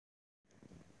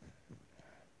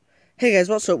Hey guys,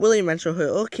 what's up? William Rental here,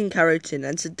 or King Carrotin,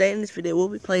 and today in this video we'll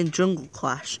be playing Jungle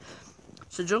Clash.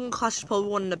 So Jungle Clash is probably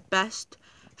one of the best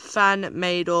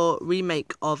fan-made or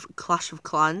remake of Clash of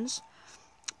Clans,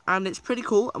 and it's pretty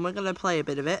cool, and we're going to play a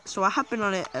bit of it. So I have been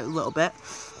on it a little bit.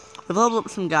 We've leveled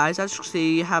up some guys. As you can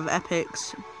see, you have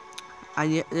epics,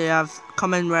 and you have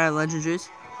common, rare, and legendaries.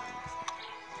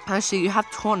 Actually, you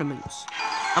have tournaments.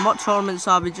 And what tournaments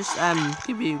are? We just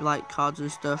give you like cards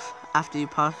and stuff after you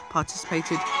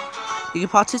participated. You can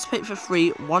participate for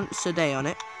free once a day on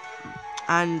it.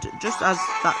 And just as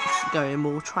that's going,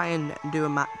 we'll try and do a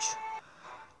match.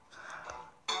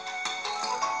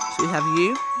 So we have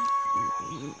you.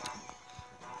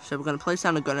 So we're going to place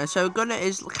down a gunner. So a gunner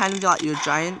is kind of like your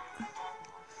giant.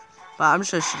 But I'm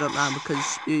just going to shut up now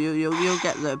because you'll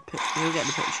get the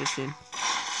picture soon.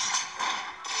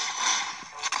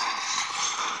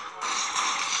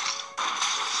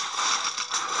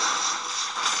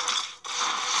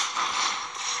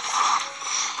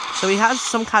 So he has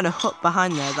some kind of hut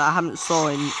behind there that I haven't saw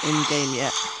in game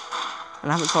yet.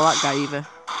 And I haven't saw that guy either.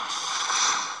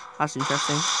 That's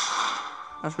interesting.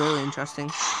 That's really interesting.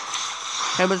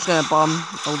 Okay, we're just going to bomb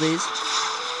all these.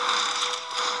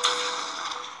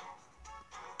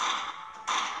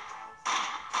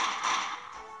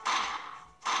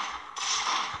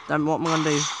 Then what am I going to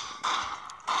do?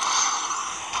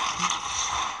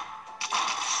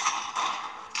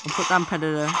 I'll put down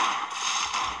Predator.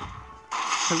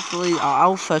 Hopefully our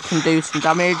Alpha can do some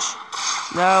damage.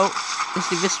 No.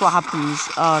 This is what happens.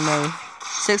 Oh no.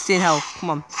 16 health. Come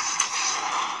on.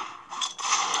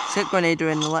 Sit Grenadier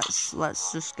in. Let's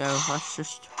just go. Let's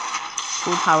just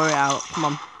full power it out. Come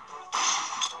on.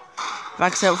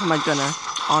 Back out for my gunner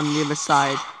on the other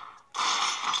side.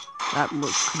 That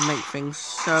could make things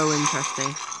so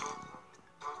interesting.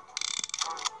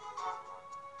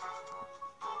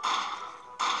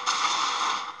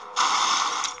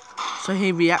 So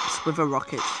he reacts with a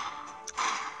rocket.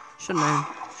 Shouldn't know.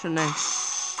 Shouldn't know.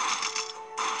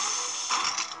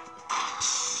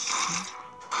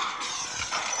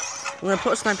 I'm going to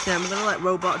put a sniper down. I'm going to let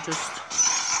Robot just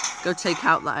go take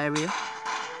out that area.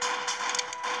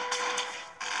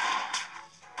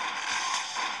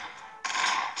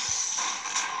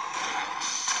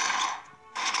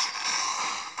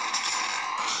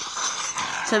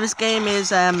 So this game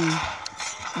is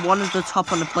one of the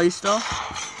top on the Play Store.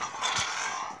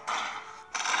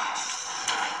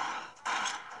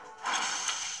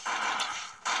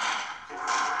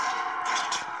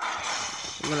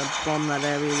 I'm gonna bomb that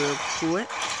area real quick.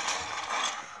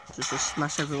 Just to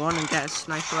smash everyone and get a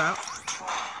sniper out.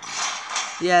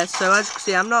 Yeah, so as you can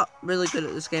see, I'm not really good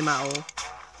at this game at all.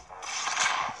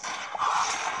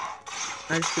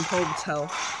 As you can probably tell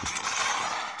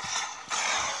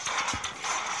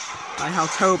by how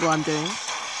terrible I'm doing.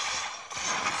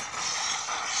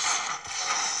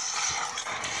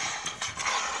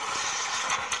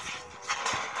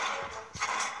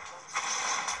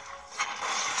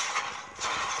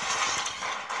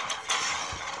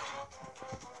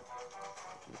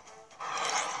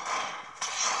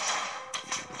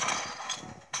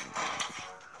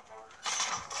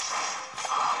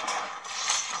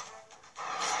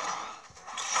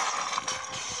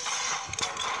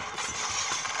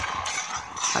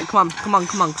 Right, come on, come on,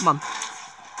 come on, come on.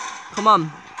 Come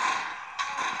on.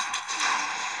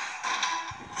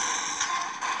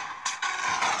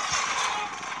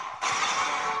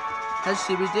 As you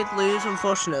see, we did lose,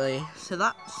 unfortunately.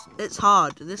 So it's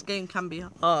hard. This game can be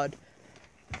hard.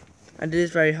 And it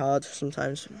is very hard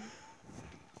sometimes.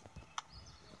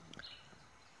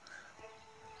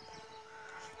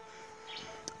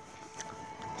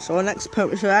 So our next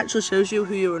opponent, so it actually shows you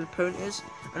who your opponent is.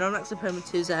 And our next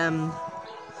opponent is,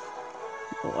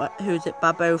 who is it?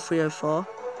 Babo 304.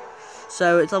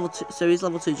 So it's level 2. So he's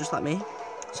level 2, just like me.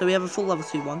 So we have a full level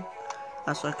 2 one.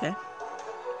 That's okay.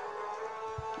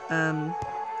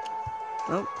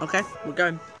 Oh, okay. We're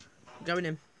going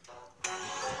in.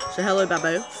 So hello,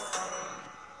 Babo.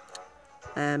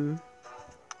 We're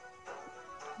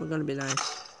gonna be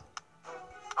nice.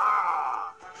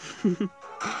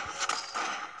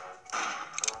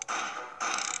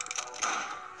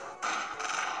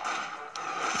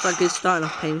 It's like it's starting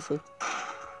off painful.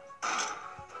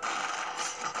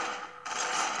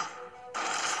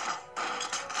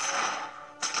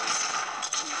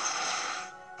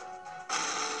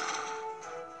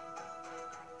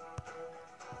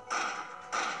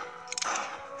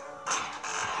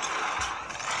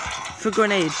 For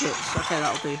grenade hits, okay,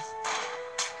 that'll do.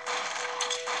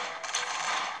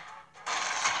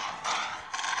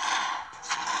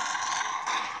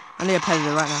 I need a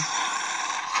Predator right now.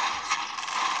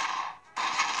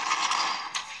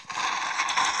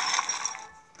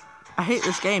 I hate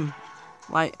this game.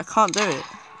 Like, I can't do it.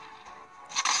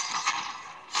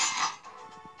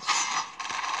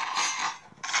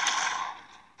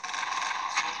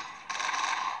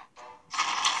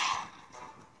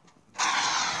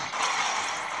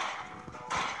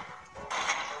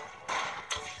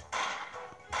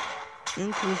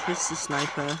 In comes Mr.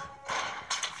 Sniper.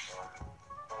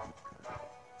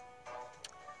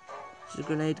 There's a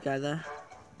grenade guy there.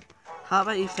 How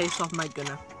about you face off my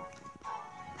gunner?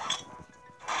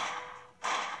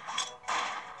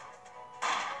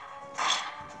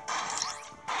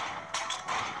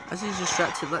 As he's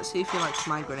distracted, let's see if he likes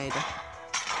my grenader.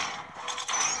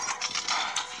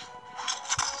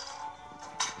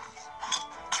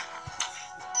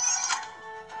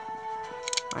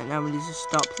 Right, now we need to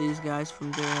stop these guys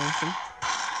from doing anything.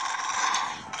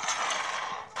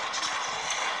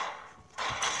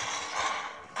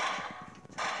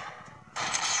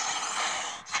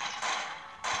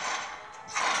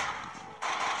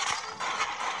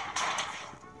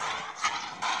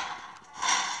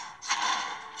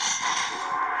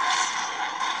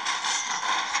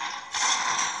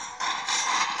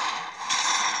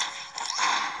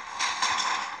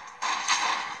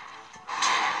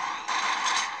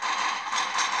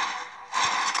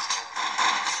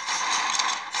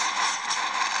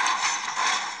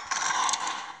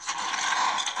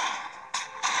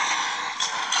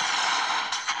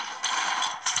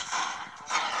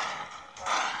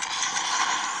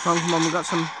 Come on, we got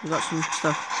some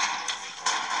stuff.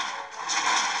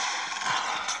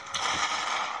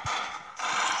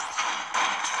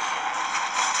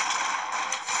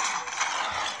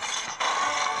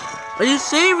 Are you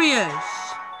serious?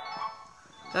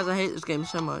 Guys, I hate this game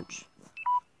so much.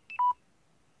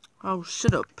 Oh,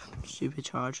 shut up, stupid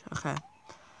charge. Okay.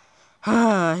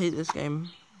 I hate this game.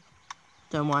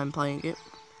 Don't know why I'm playing it.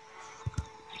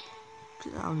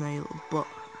 Get down there, you little butt.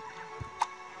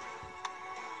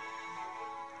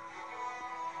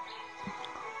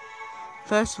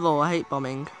 First of all, I hate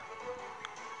bombing.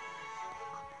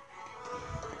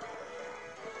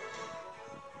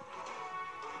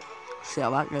 See how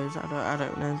that goes. I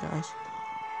don't know, guys.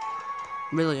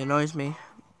 Really annoys me.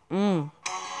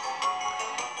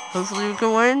 Hopefully we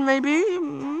can win, maybe.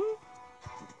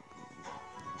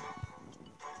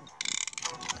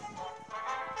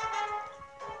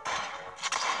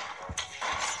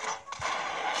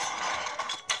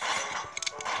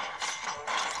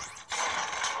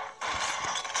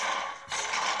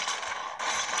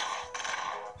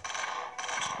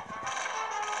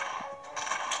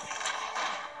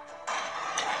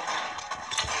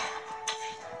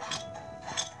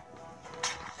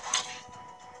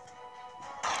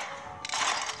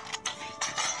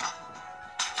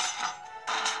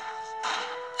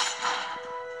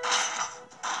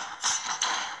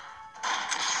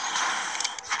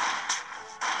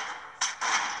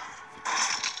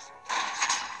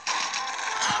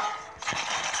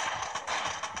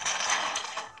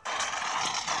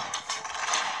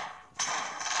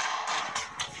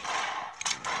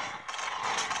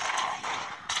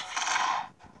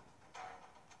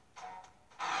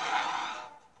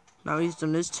 Now he's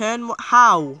done his turn.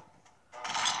 How?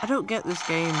 I don't get this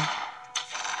game.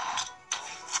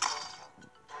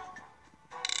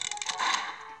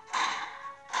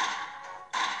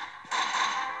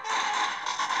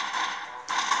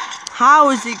 How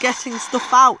is he getting stuff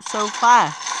out so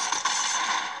fast?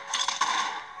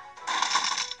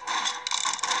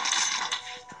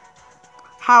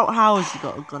 How has he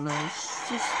got a gunner? It's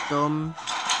just dumb.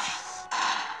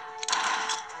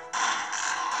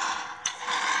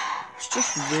 It's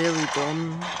just really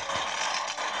dumb.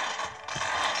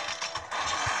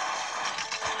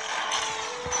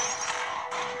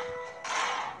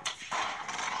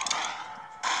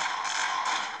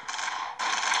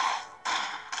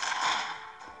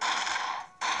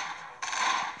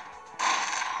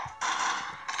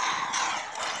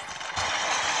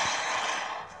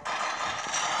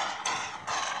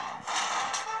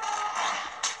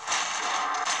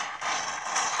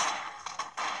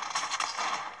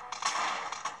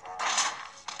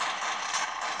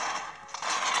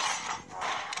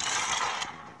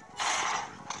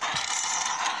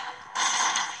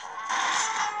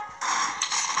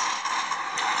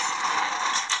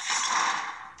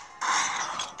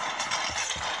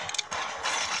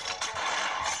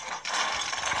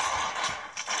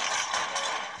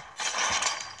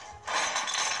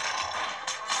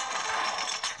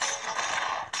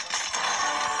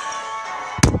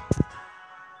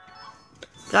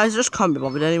 Guys, I just can't be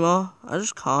bothered anymore. I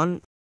just can't.